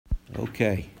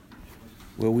Okay.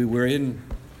 Well, we were in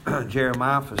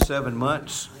Jeremiah for 7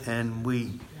 months, and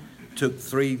we took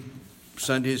 3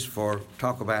 Sundays for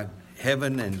talk about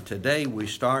heaven, and today we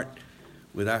start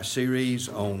with our series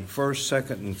on 1st,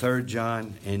 2nd, and 3rd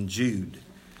John and Jude.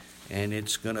 And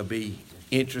it's going to be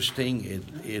interesting.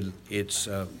 It's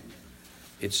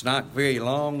not very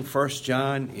long. 1st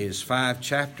John is 5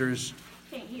 chapters.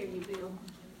 Can't hear you, Bill.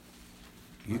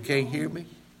 You can't hear me?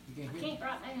 I can't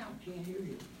right now. Can't hear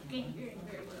you. I can't hear you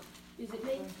very well. Is it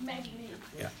me? Maybe me.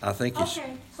 Yeah, I think it's...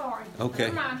 Okay, sorry. Okay.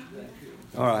 Never mind.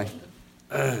 All right.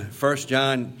 1st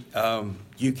John,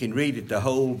 you can read it, the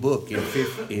whole book, in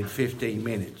 15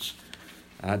 minutes.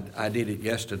 I did it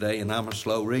yesterday, and I'm a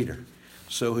slow reader.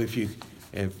 So if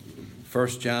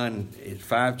 1st John is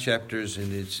 5 chapters,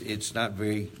 and it's not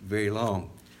very long.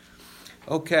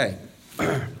 Okay.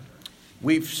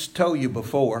 We've told you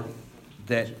before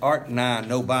that Art and I are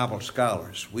no Bible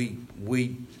scholars. We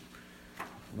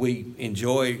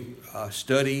enjoy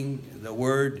studying the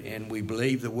Word, and we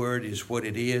believe the Word is what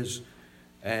it is.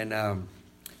 And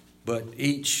but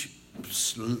each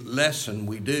lesson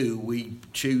we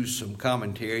choose some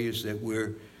commentaries that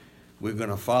we're going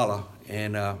to follow.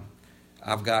 And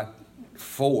I've got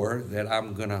 4 that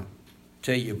I'm going to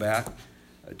tell you about.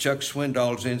 Chuck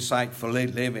Swindoll's Insight for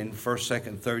Living, 1st,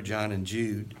 2nd, 3rd John, and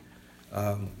Jude.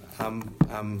 I'm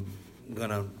going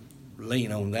to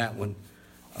lean on that one.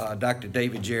 Dr.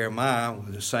 David Jeremiah,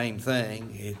 the same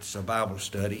thing. It's a Bible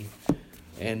study.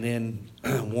 And then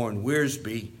Warren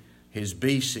Wiersbe, his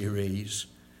B series,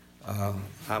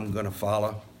 I'm going to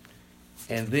follow.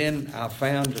 And then I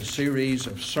found a series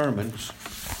of sermons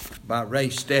by Ray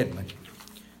Stedman.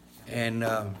 And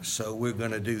so we're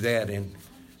going to do that. And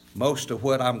most of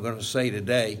what I'm going to say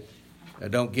today,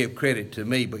 don't give credit to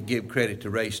me, but give credit to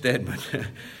Ray Stedman,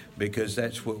 because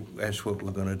that's what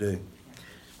we're going to do.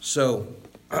 So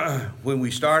when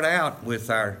we start out with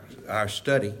our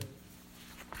study,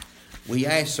 we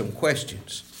ask some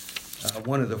questions.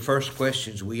 One of the first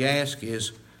questions we ask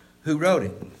is, who wrote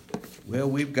it? Well,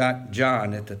 we've got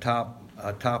John at the top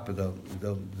of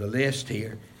the list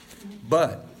here,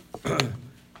 but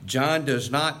John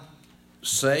does not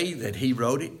say that he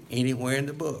wrote it anywhere in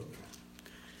the book.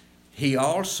 He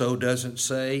also doesn't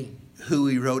say who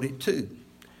he wrote it to.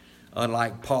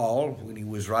 Unlike Paul, when he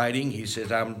was writing, he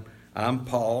says, I'm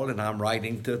Paul, and I'm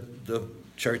writing to the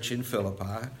church in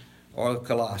Philippi or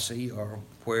Colossae or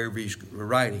wherever he's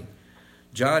writing.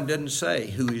 John doesn't say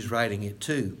who he's writing it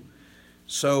to.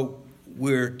 So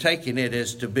we're taking it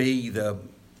as to be the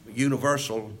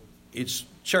universal, it's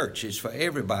church, it's for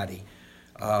everybody.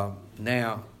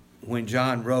 Now, when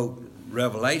John wrote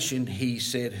Revelation, he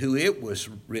said who it was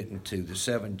written to, the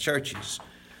 7 churches.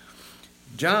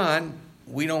 John,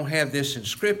 we don't have this in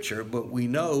Scripture, but we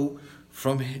know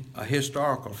from a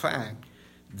historical fact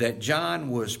that John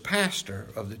was pastor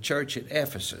of the church at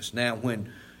Ephesus. Now,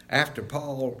 after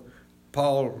Paul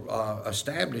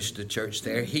established the church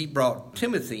there, he brought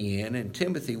Timothy in, and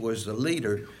Timothy was the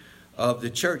leader of the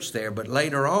church there. But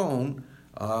later on,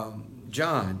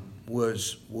 John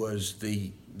was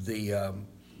the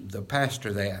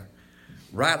pastor there.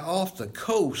 Right off the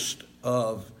coast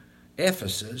of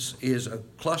Ephesus is a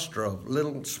cluster of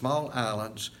little small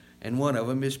islands, and one of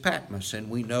them is Patmos. And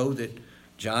we know that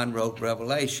John wrote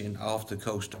Revelation off the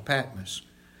coast of Patmos.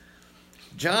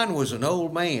 John was an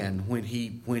old man when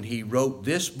he wrote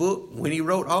this book, when he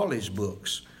wrote all his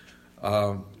books.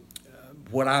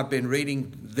 What I've been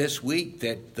reading this week,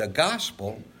 that the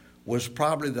gospel was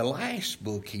probably the last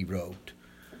book he wrote.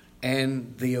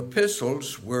 And the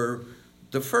epistles were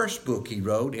the first book he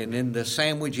wrote, and then the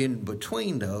sandwich in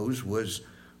between those was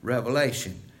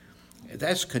Revelation.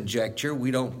 That's conjecture.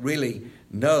 We don't really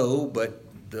know, but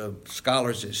the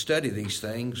scholars that study these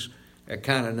things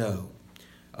kind of know.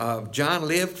 John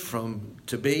lived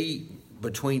to be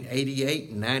between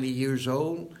 88 and 90 years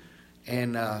old,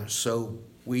 and so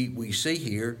we see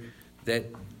here that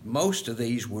most of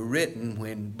these were written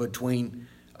when between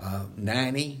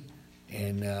 90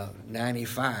 and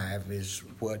 95 is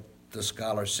what the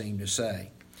scholars seem to say.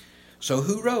 So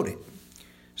who wrote it?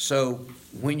 So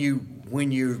when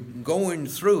you're going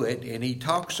through it, and he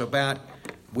talks about,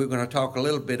 we're going to talk a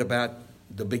little bit about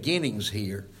the beginnings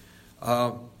here.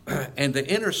 And the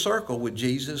inner circle with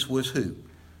Jesus was who?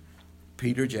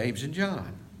 Peter, James, and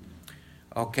John.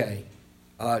 Okay.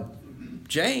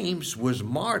 James was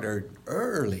martyred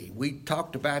early. We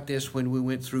talked about this when we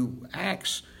went through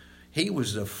Acts. He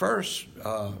was the first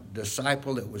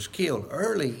disciple that was killed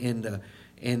early in the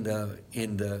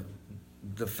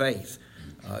faith.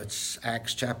 It's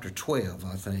Acts chapter 12,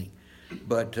 I think.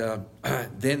 But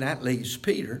then that leaves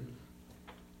Peter.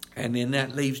 And then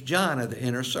that leaves John of the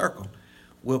inner circle.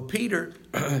 Well, Peter's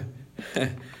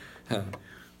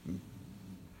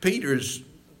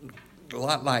a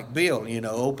lot like Bill,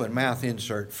 open mouth,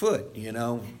 insert foot,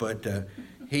 but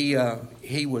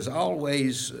he was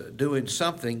always doing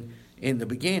something in the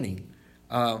beginning.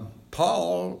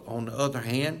 Paul, on the other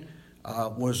hand,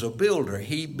 was a builder.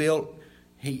 He built.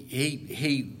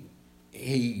 He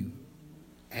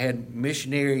had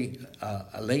missionary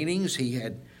leanings. He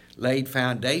had laid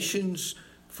foundations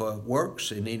for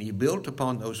works, and then he built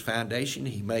upon those foundations.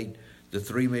 He made the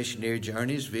 3 missionary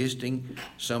journeys, visiting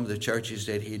some of the churches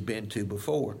that he had been to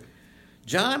before.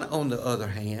 John, on the other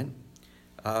hand,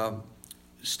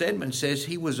 Stedman says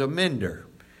he was a mender.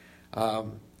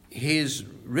 His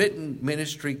written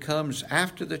ministry comes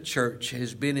after the church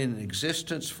has been in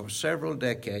existence for several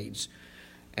decades,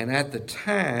 and at the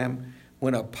time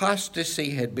when apostasy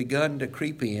had begun to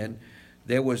creep in,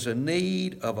 there was a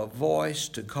need of a voice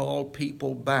to call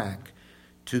people back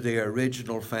to their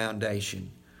original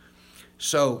foundation.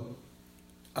 So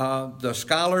the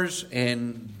scholars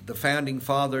and the founding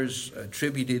fathers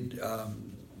attributed 1st,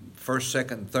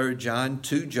 2nd, 3rd John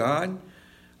to John.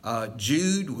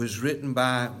 Jude was written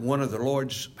by one of the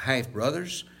Lord's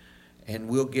half-brothers, and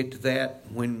we'll get to that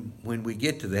when we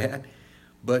get to that.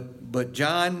 But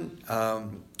John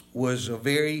was a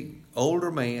very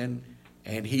older man,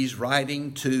 and he's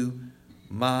writing to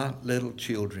my little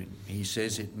children. He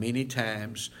says it many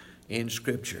times in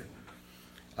Scripture.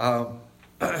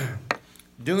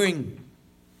 During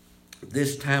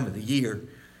this time of the year,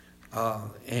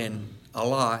 and a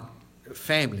lot,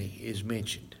 family is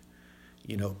mentioned.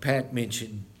 Pat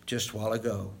mentioned just a while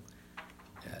ago,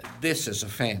 this is a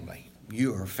family.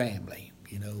 You are a family.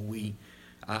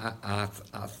 I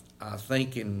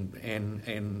think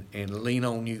and lean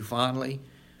on you fondly.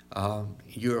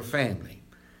 You're a family,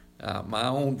 my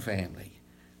own family,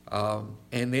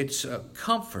 and it's a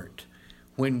comfort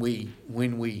when we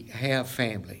have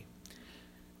family.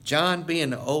 John,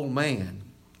 being an old man,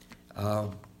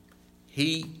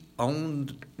 he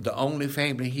owned the only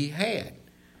family he had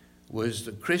was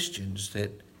the Christians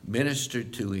that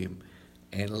ministered to him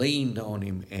and leaned on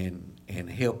him and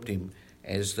helped him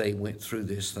as they went through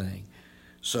this thing.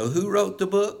 So who wrote the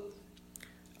book?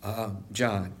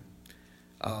 John.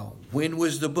 When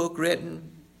was the book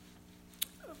written?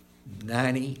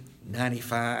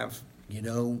 95,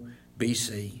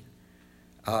 BC.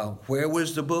 Where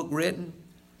was the book written?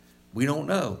 We don't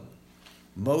know.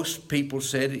 Most people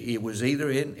said it was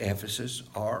either in Ephesus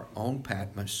or on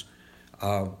Patmos.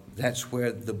 That's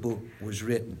where the book was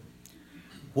written.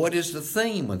 What is the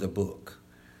theme of the book?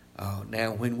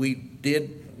 Now, when we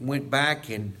went back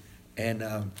and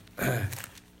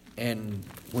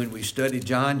when we studied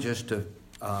John just a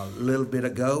little bit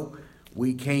ago,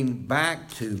 we came back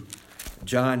to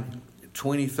John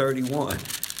 20:31.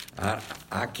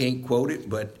 I can't quote it,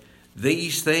 but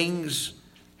these things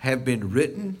have been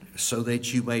written so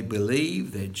that you may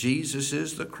believe that Jesus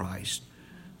is the Christ,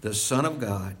 the Son of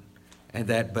God, and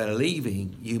that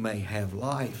believing you may have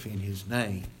life in his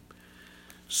name.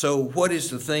 So what is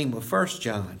the theme of 1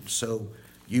 John? So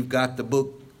you've got the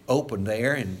book open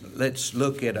there, and let's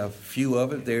look at a few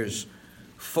of it. There's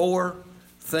 4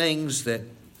 things that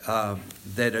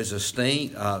is a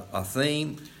theme,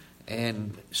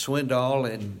 and Swindoll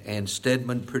and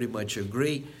Stedman pretty much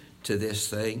agree to this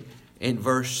thing. In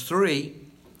verse 3,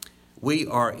 we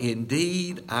are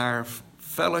indeed our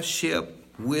fellowship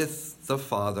with the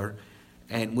Father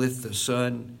and with the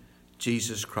Son,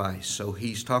 Jesus Christ. So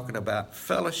he's talking about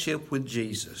fellowship with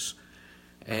Jesus,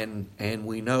 and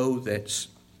we know that's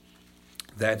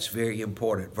very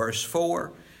important. Verse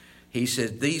 4, he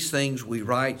says, these things we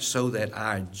write so that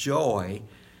our joy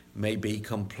may be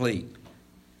complete.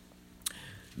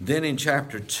 Then in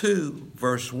chapter 2,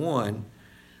 verse 1,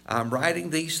 I'm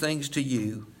writing these things to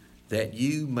you that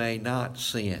you may not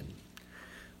sin.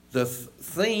 The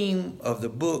theme of the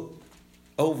book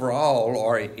overall,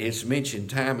 or it's mentioned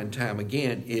time and time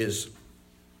again, is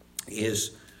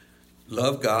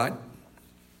love God,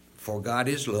 for God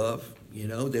is love,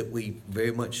 that we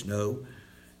very much know,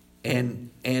 and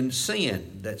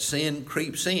sin, that sin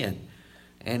creeps in.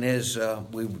 And as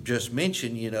we just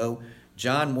mentioned,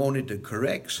 John wanted to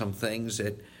correct some things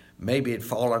that maybe had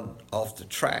fallen off the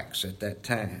tracks at that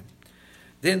time.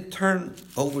 Then turn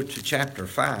over to chapter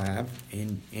 5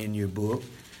 in your book,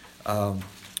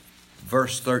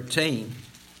 verse 13.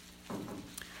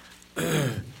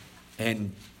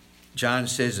 And John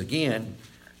says again,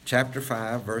 chapter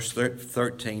 5, verse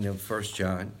 13 of 1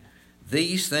 John,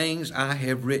 these things I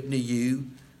have written to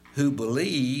you who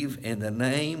believe in the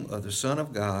name of the Son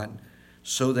of God,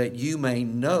 so that you may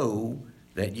know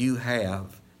that you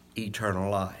have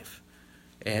eternal life.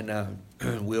 And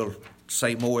we'll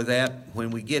say more of that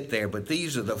when we get there. But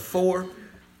these are the four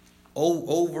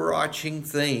overarching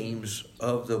themes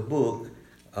of the book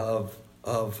of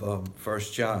 1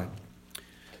 John.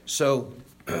 So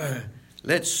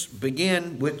let's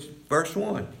begin with verse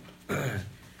 1.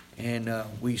 And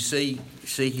we see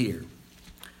here.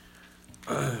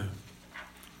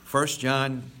 1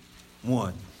 John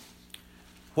 1.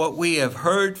 What we have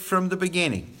heard from the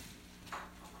beginning.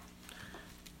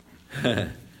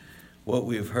 What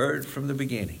we have heard from the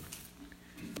beginning.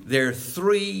 There are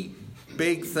three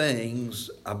big things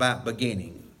about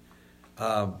beginning.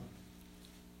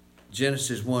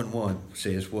 Genesis 1:1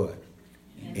 says what?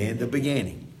 In the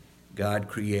beginning, God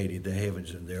created the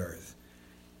heavens and the earth.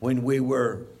 When we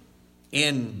were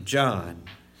in John,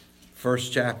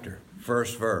 first chapter,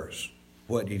 first verse,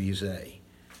 what did he say?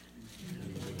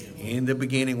 In the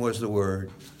beginning was the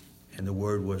Word, and the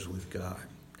Word was with God.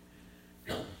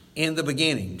 In the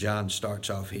beginning, John starts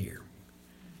off here.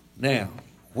 Now,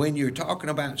 when you're talking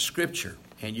about Scripture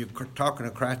and you're talking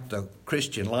about the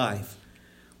Christian life,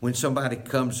 when somebody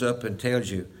comes up and tells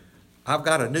you, I've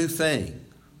got a new thing,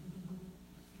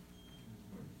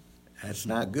 that's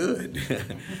not good.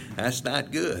 That's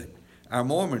not good. Our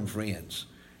Mormon friends,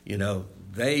 they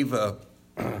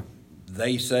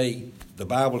say the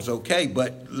Bible's okay,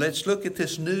 but let's look at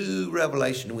this new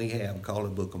revelation we have called the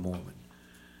Book of Mormon.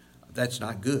 That's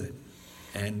not good.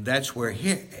 And that's where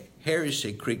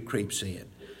heresy creeps in.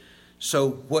 So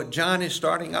what John is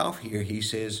starting off here, he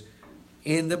says,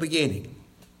 in the beginning.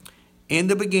 In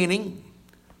the beginning,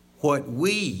 what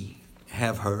we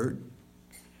have heard,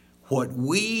 what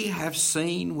we have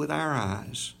seen with our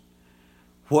eyes,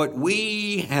 what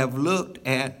we have looked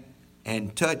at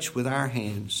and touched with our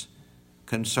hands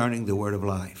concerning the word of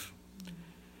life.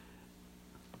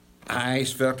 I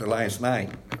felt it last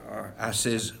night. I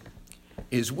says,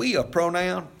 is we a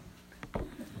pronoun?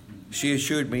 She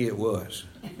assured me it was.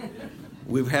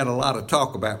 We've had a lot of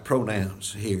talk about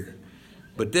pronouns here.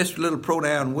 But this little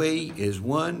pronoun we is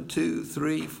 1, 2,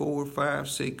 3, 4, 5,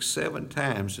 6, 7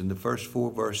 times in the first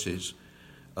 4 verses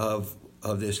of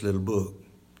this little book.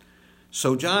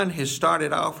 So John has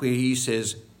started off here. He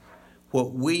says,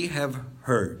 what we have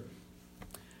heard.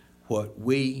 What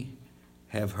we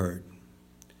have heard.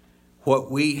 What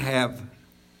we have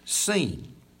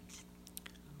seen.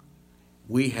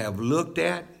 We have looked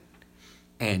at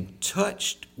and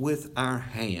touched with our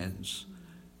hands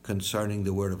concerning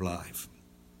the word of life.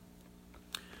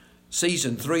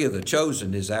 Season 3 of The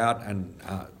Chosen is out, and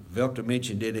Velta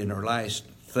mentioned it in her last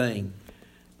thing.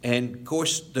 And of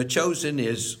course, The Chosen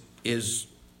is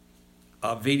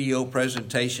a video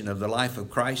presentation of the life of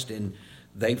Christ, and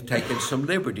they've taken some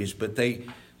liberties, but they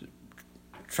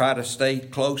try to stay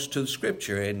close to the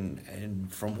Scripture,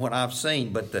 and from what I've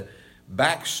seen. But the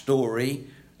backstory,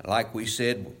 like we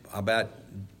said about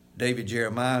David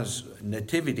Jeremiah's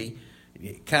nativity,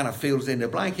 it kind of fills in the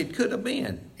blank. It could have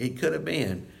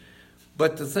been.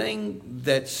 But the thing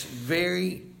that's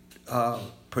very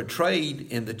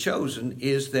portrayed in The Chosen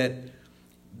is that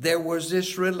there was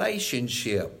this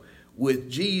relationship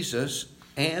with Jesus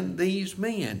and these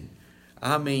men.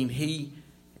 I mean,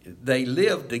 they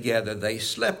lived together, they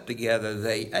slept together,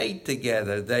 they ate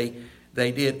together, they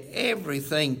did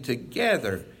everything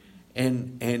together.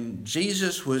 And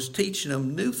Jesus was teaching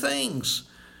them new things.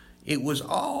 It was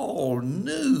all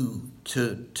new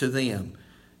to them.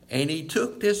 And he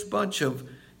took this bunch of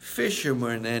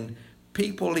fishermen and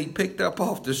people he picked up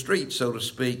off the street, so to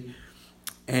speak,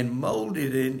 and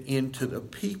molded it into the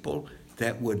people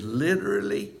that would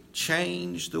literally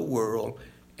change the world.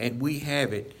 And we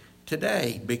have it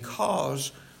today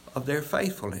because of their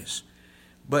faithfulness.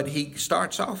 But he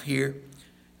starts off here,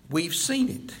 we've seen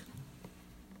it.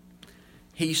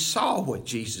 He saw what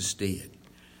Jesus did.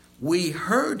 We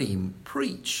heard him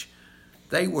preach.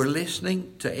 They were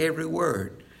listening to every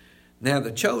word. Now,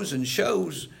 The Chosen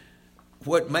shows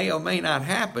what may or may not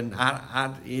happen.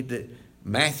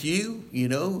 Matthew,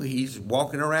 he's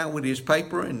walking around with his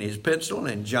paper and his pencil,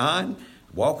 and John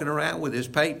walking around with his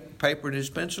paper and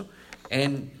his pencil,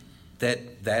 and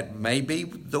that may be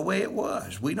the way it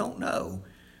was. We don't know.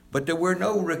 But there were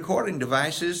no recording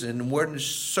devices, and there were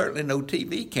certainly no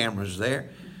TV cameras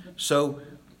there. So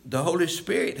the Holy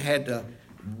Spirit had to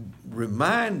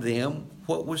remind them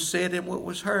what was said and what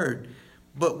was heard.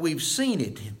 But we've seen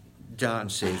it, John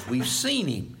says. We've seen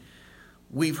him.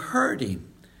 We've heard him.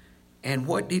 And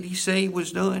what did he say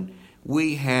was done?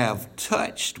 We have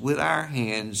touched with our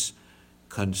hands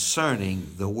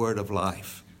concerning the word of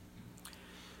life.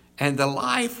 And the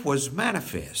life was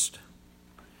manifest.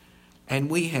 And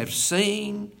we have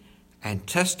seen and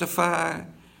testify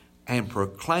and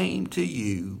proclaim to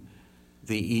you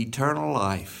the eternal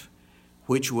life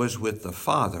which was with the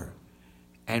Father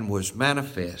and was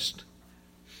manifest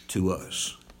to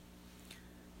us.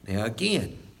 Now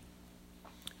again,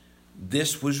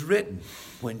 this was written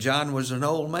when John was an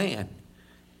old man.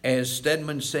 As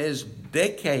Stedman says,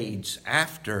 decades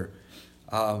after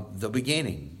the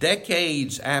beginning.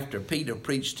 Decades after Peter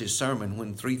preached his sermon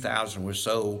when 3,000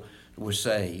 were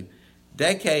saved.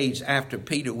 Decades after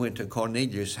Peter went to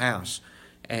Cornelius' house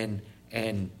and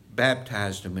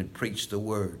baptized him and preached the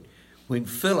word. When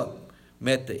Philip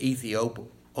met the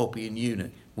Ethiopian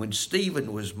eunuch. When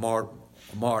Stephen was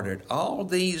martyred. All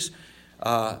these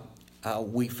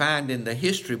we find in the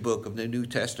history book of the New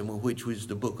Testament, which was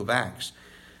the book of Acts.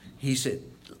 He said,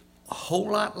 a whole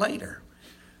lot later.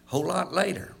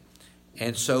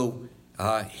 And so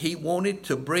he wanted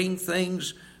to bring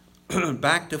things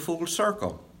back to full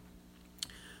circle.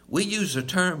 We use a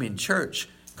term in church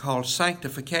called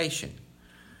sanctification.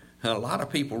 A lot of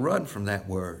people run from that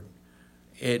word.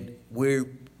 And we're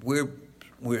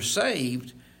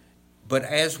saved, but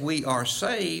as we are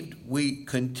saved, we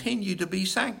continue to be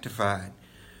sanctified.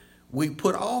 We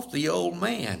put off the old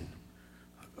man.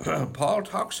 Paul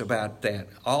talks about that.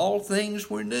 All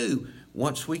things were new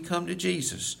once we come to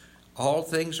Jesus. All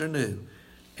things are new.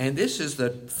 And this is the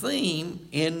theme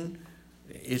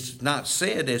it's not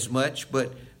said as much,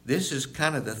 but this is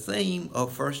kind of the theme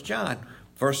of 1 John,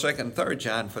 1st, 2nd, 3rd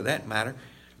John for that matter,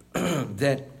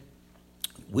 that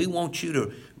we want you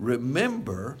to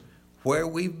remember where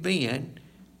we've been,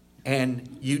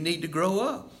 and you need to grow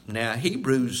up. Now,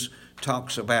 Hebrews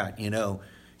talks about,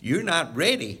 you're not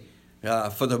ready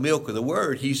for the milk of the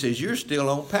word. He says you're still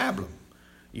on pablum.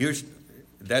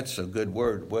 That's a good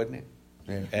word, wasn't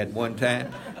it? At one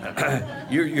time,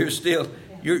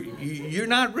 you're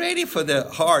not ready for the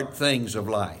hard things of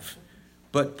life.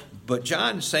 But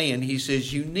John's saying, he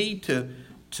says you need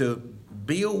to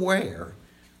be aware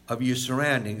of your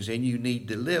surroundings, and you need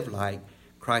to live like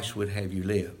Christ would have you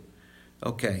live.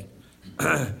 Okay.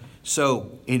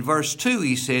 So in verse 2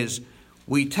 he says,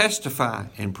 we testify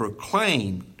and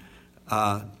proclaim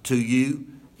to you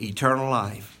eternal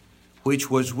life, which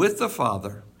was with the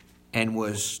Father and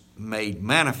was made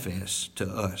manifest to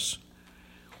us.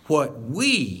 What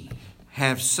we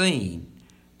have seen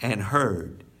and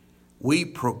heard, we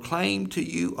proclaim to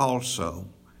you also,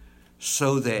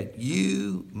 so that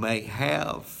you may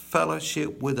have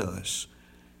fellowship with us.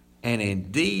 And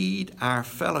indeed, our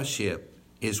fellowship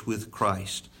is with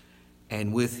Christ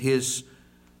and with his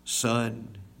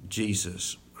Son,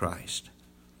 Jesus Christ.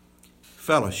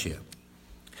 Fellowship.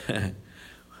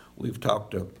 We've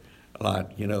talked a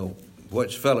lot,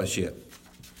 what's fellowship?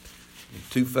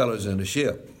 Two fellows in a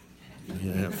ship,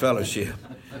 fellowship.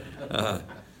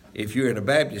 If you're in a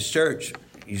Baptist church,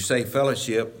 you say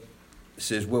fellowship, it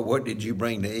says, well, what did you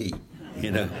bring to eat?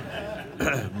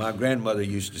 My grandmother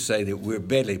used to say that we're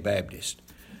Bedley Baptist.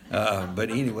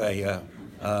 But anyway,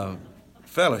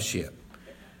 fellowship.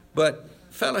 But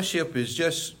fellowship is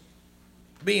just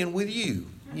being with you,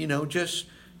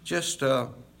 just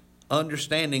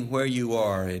understanding where you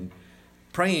are and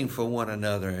praying for one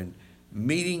another and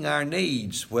meeting our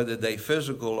needs, whether they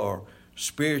physical or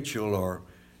spiritual or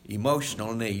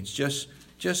emotional needs,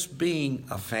 just being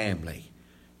a family.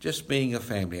 Just being a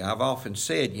family. I've often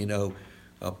said,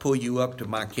 pull you up to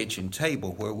my kitchen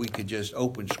table where we could just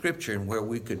open Scripture and where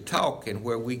we could talk and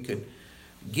where we could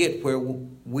get where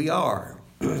we are.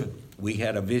 We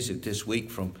had a visit this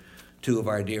week from two of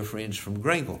our dear friends from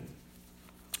Greenville.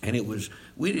 And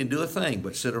we didn't do a thing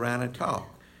but sit around and talk.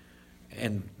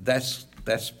 And that's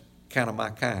kind of my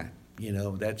kind.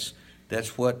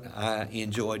 That's what I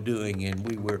enjoy doing, and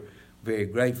we were very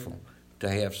grateful to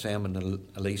have Sam and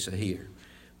Elisa here.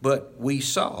 But we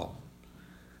saw,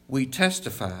 we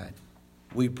testified,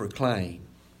 we proclaimed.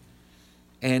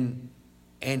 And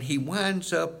he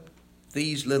winds up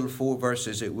these little 4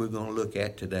 verses that we're going to look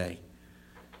at today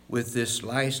with this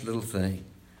last little thing.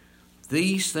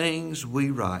 These things we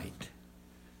write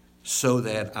so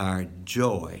that our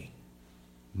joy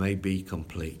may be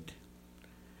complete.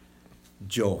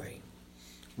 Joy.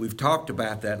 We've talked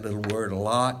about that little word a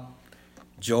lot.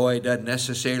 Joy doesn't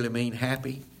necessarily mean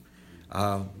happy.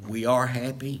 We are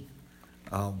happy.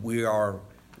 We are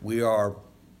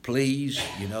pleased.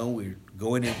 We're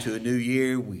going into a new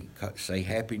year. We say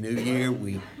Happy New Year.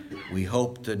 We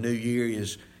hope the new year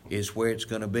is where it's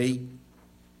going to be.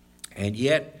 And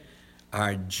yet,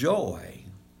 our joy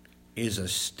is a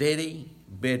steady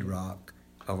bedrock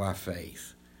of our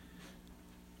faith.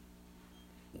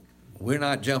 We're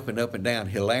not jumping up and down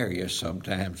hilarious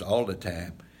sometimes all the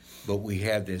time, but we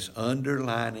have this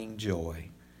underlining joy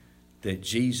that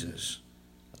Jesus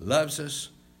loves us,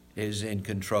 is in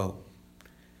control.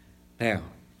 Now,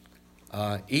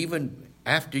 even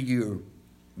after you've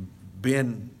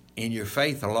been in your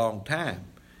faith a long time,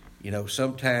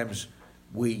 sometimes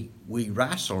we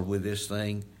wrestle with this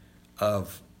thing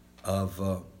of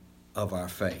our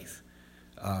faith.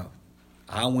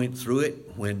 I went through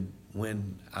it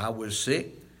when I was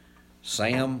sick.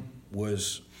 Sam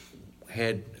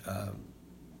had a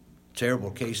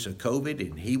terrible case of COVID,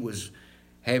 and he was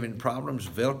having problems.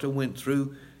 Velta went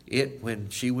through it when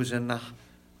she was in the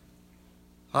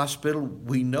hospital.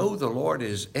 We know the Lord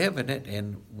is evident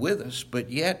and with us, but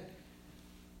yet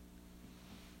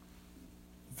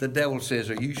the devil says,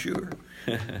 "Are you sure?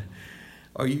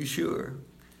 Are you sure?"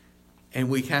 And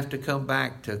we have to come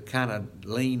back to kind of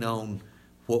lean on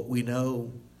what we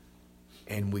know,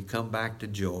 and we come back to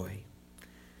joy.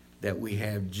 That we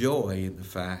have joy in the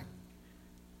fact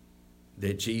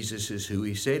that Jesus is who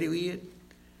he said he is.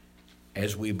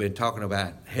 As we've been talking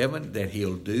about heaven, that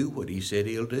he'll do what he said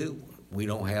he'll do. We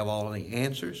don't have all the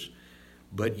answers,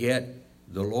 but yet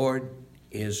the Lord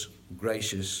is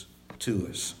gracious to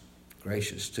us.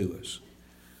 Gracious to us.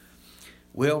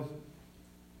 Well,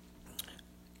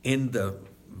 in the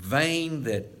vein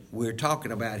that we're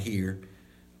talking about here,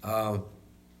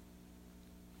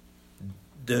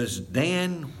 does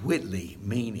Dan Whitley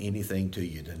mean anything to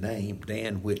you? The name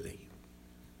Dan Whitley.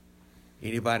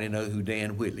 Anybody know who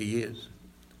Dan Whitley is?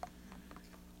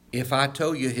 If I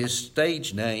told you his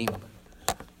stage name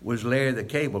was Larry the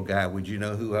Cable Guy, would you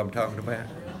know who I'm talking about?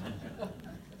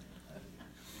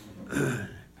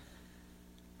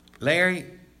 Larry,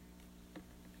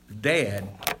 Dad,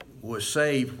 was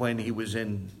saved when he was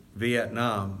in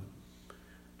Vietnam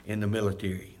in the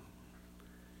military.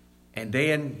 And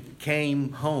Dan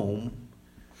came home,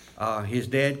 his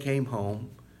dad came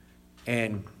home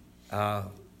and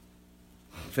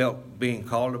felt being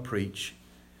called to preach.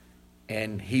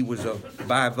 And he was a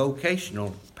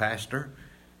bivocational pastor,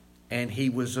 and he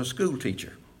was a school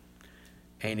teacher,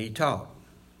 and he taught.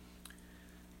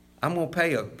 I'm going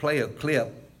to play a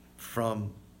clip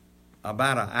from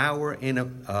about an hour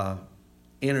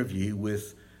interview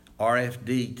with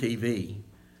RFD TV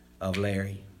of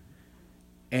Larry.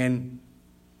 And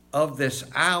of this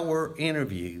hour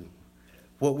interview,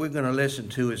 what we're going to listen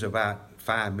to is about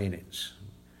 5 minutes.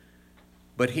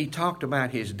 But he talked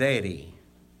about his daddy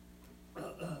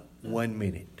 1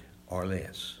 minute or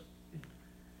less.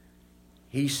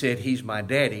 He said, "He's my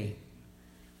daddy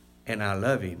and I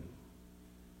love him,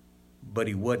 but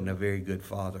he wasn't a very good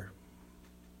father."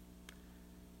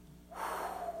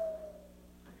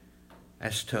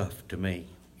 That's tough to me,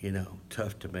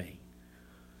 tough to me.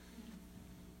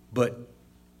 But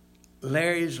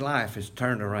Larry's life has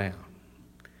turned around.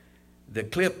 The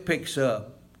clip picks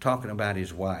up talking about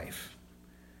his wife.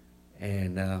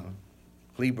 And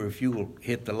Kleber, if you will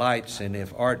hit the lights, and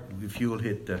if Art, if you will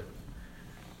hit the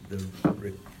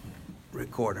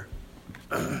recorder.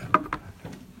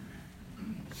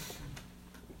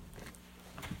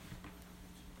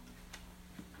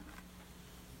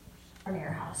 In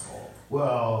your household.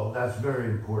 Well, that's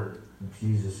very important.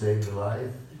 Jesus saved her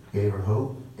life, gave her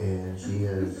hope, and she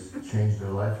has changed her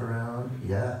life around.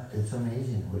 Yeah, it's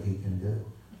amazing what he can do.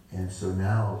 And so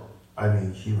now,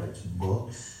 she writes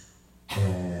books,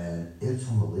 and it's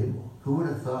unbelievable. Who would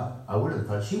have thought? I would have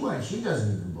thought she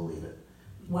doesn't even believe it.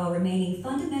 While remaining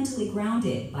fundamentally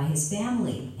grounded by his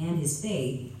family and his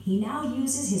faith, he now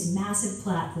uses his massive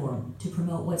platform to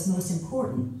promote what's most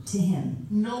important to him.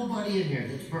 Nobody in here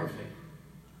that's perfect.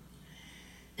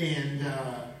 And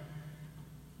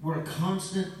we're a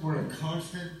constant work.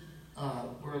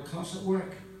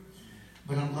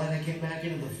 But I'm glad I came back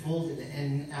into the fold,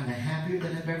 and I'm happier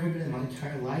than I've ever been in my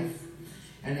entire life.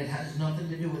 And it has nothing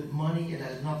to do with money. It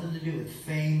has nothing to do with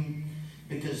fame,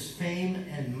 because fame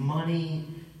and money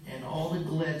and all the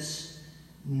glitz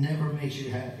never makes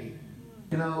you happy.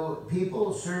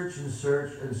 People search and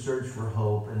search and search for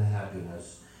hope and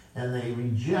happiness, and they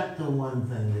reject the one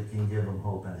thing that can give them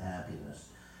hope and happiness.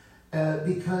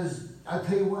 Because, I'll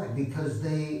tell you why, because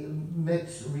they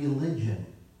mix religion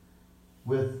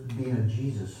with being a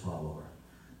Jesus follower.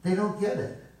 They don't get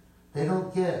it. They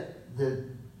don't get that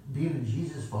being a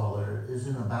Jesus follower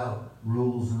isn't about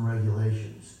rules and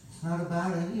regulations. It's not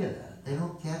about any of that. They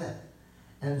don't get it.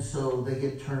 And so they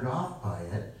get turned off by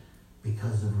it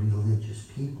because of religious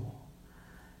people.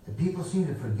 And people seem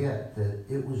to forget that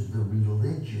it was the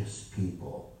religious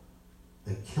people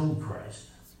that killed Christ.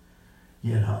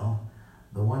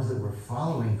 The ones that were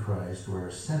following Christ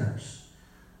were sinners.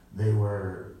 They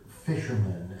were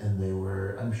fishermen, and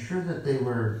I'm sure that they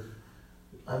were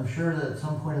I'm sure that at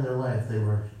some point in their life they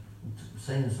were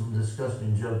saying some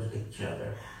disgusting jokes to each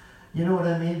other. You know what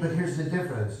I mean? But here's the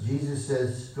difference. Jesus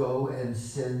says, go and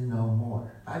sin no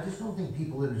more. I just don't think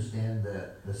people understand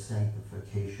the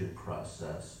sanctification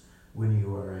process when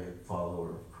you are a follower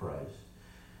of Christ.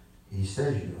 He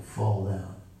says you're going to fall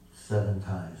down 7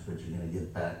 times, but you're going to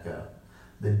get back up.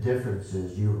 The difference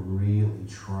is you're really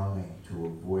trying to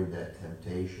avoid that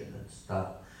temptation and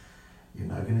stop. You're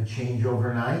not going to change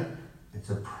overnight. It's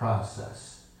a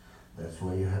process. That's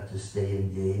why you have to stay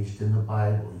engaged in the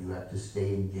Bible. You have to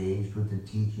stay engaged with the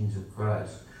teachings of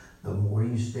Christ. The more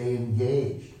you stay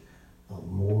engaged, the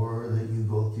more that you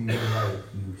go through your life,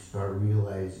 you start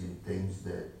realizing things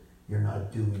that you're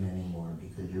not doing anymore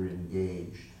because you're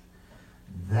engaged.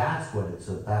 That's what it's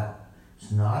about.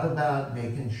 It's not about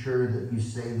making sure that you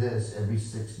say this every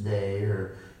 6th day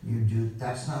or you do.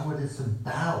 That's not what it's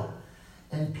about.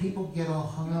 And people get all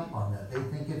hung up on that. They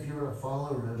think if you're a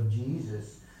follower of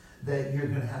Jesus, that you're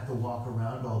going to have to walk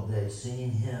around all day singing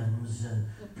hymns and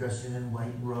dressing in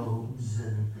white robes.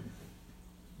 And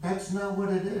that's not what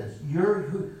it is.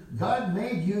 God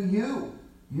made you.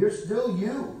 You're still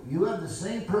you. You have the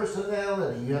same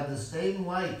personality. You have the same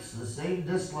likes, the same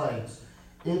dislikes.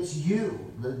 It's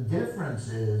you. The difference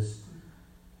is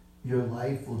your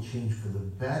life will change for the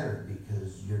better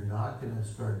because you're not going to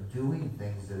start doing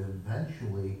things that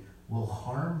eventually will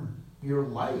harm your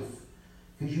life.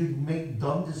 Because you'd make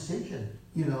dumb decisions.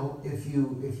 You know, if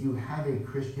you have a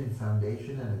Christian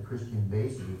foundation and a Christian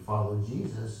base and you follow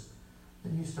Jesus,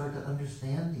 then you start to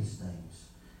understand these things.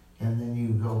 And then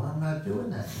you go, I'm not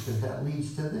doing that because that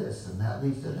leads to this and that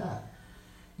leads to that.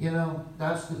 You know,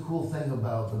 that's the cool thing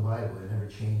about the Bible. It never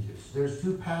changes. There's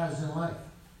 2 paths in life.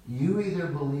 You either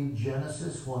believe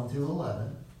Genesis 1 through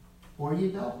 11 or you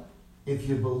don't. If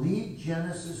you believe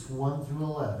Genesis 1 through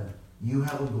 11, you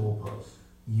have a goalpost.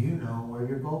 You know where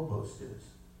your goalpost is.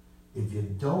 If you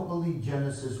don't believe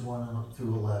Genesis 1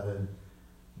 through 11,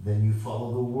 then you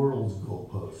follow the world's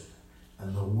goalpost.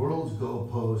 And the world's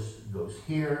goalpost goes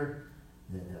here,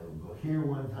 then it'll go here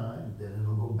one time, then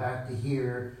it'll go back to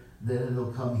here, then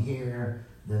it'll come here,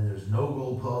 then there's no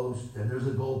goalpost, then there's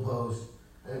a goalpost.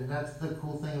 And that's the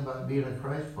cool thing about being a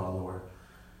Christ follower.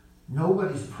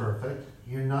 Nobody's perfect.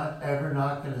 You're not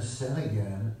going to sin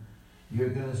again. You're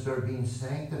going to start being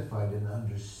sanctified and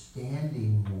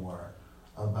understanding more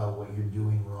about what you're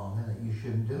doing wrong and that you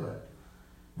shouldn't do it.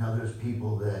 Now, there's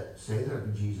people that say they're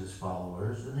Jesus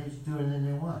followers and they just do anything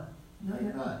they want. No,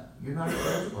 you're not. You're not a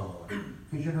Christ follower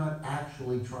because you're not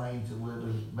actually trying to live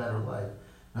a better life,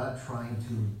 not trying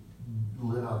to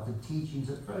live out the teachings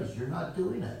of Christ. You're not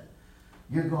doing it.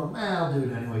 You're going, I'll do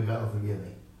it anyway, God will forgive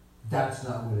me. That's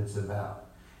not what it's about.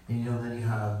 And then you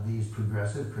have these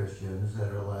progressive Christians that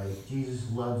are like,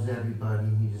 Jesus loves everybody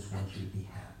and he just wants you to be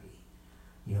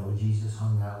happy. Jesus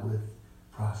hung out with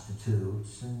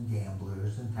prostitutes and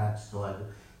gamblers and tax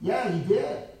collectors. Yeah, he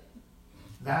did.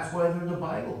 That's why they're in the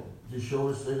Bible, to show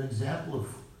us an example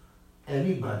of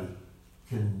anybody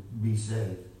can be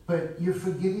saved. But you're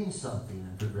forgetting something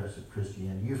in progressive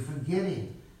Christianity. You're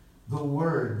forgetting the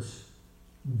words,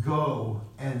 go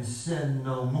and sin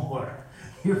no more.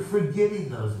 You're forgetting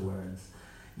those words,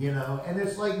 And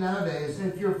it's like nowadays,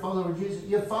 if you're a follower of Jesus,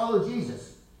 you follow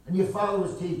Jesus and you follow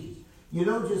his teachings. You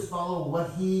don't just follow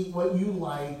what you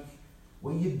like,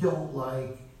 what you don't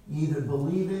like. You either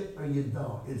believe it or you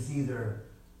don't. It's either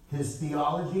his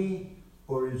theology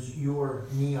or it's your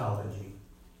meology.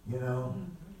 Are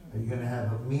you going to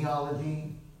have a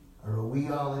meology or a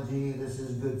weology? This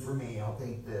is good for me. I'll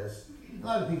take this. A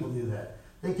lot of people do that.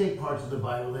 They take parts of the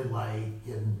Bible they like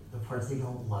and the parts they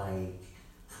don't like.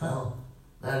 Well,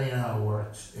 that ain't how it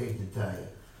works. Hate to tell you.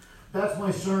 That's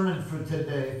my sermon for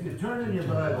today. If you turn in your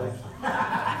Bible.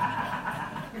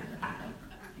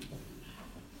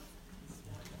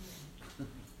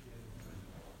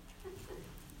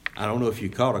 I don't know if you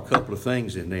caught a couple of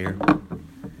things in there.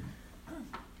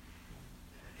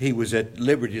 He was at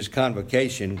Liberty's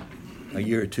convocation a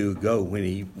year or 2 ago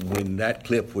when that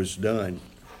clip was done.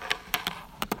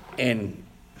 And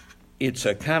it's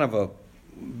a kind of a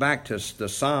back to the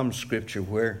Psalm scripture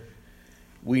where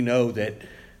we know that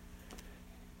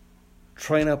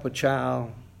train up a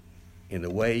child in the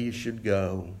way you should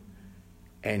go,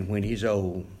 and when he's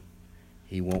old,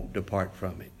 he won't depart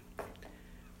from it.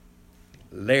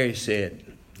 Larry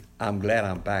said, I'm glad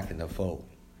I'm back in the fold.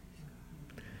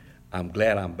 I'm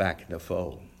glad I'm back in the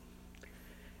fold.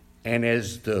 And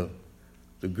as the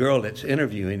girl that's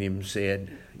interviewing him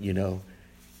said,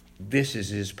 this is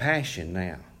his passion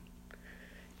now.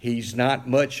 He's not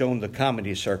much on the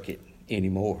comedy circuit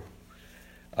anymore.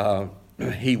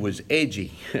 He was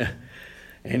edgy.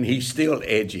 And he's still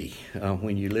edgy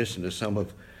when you listen to some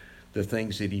of the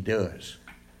things that he does.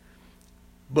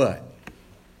 But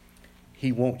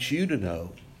he wants you to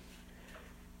know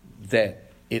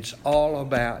that it's all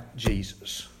about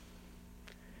Jesus.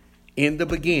 In the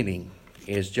beginning,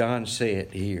 as John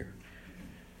said here,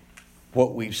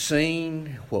 what we've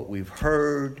seen, what we've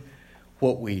heard,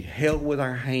 what we held with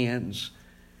our hands,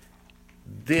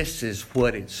 this is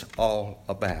what it's all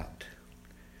about.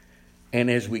 And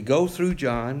as we go through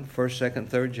John, 1st, 2nd,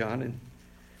 3rd John, and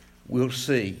we'll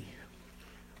see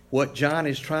what John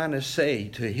is trying to say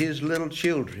to his little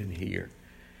children here.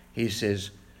 He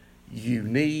says, you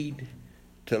need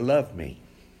to love me.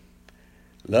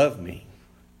 Love me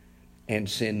and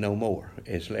sin no more,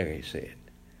 as Larry said.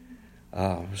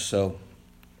 So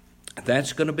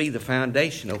that's going to be the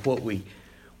foundation of what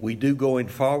we do going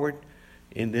forward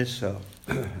in this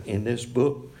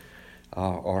book,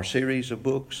 our series of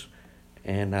books.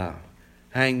 And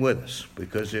hang with us,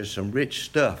 because there's some rich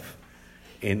stuff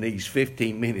in these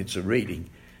 15 minutes of reading,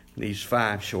 these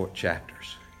 5 short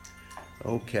chapters.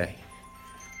 Okay.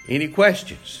 Any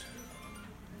questions?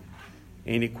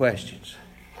 Any questions?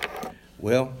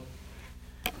 Well,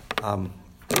 I'm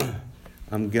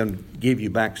going to give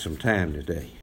you back some time today.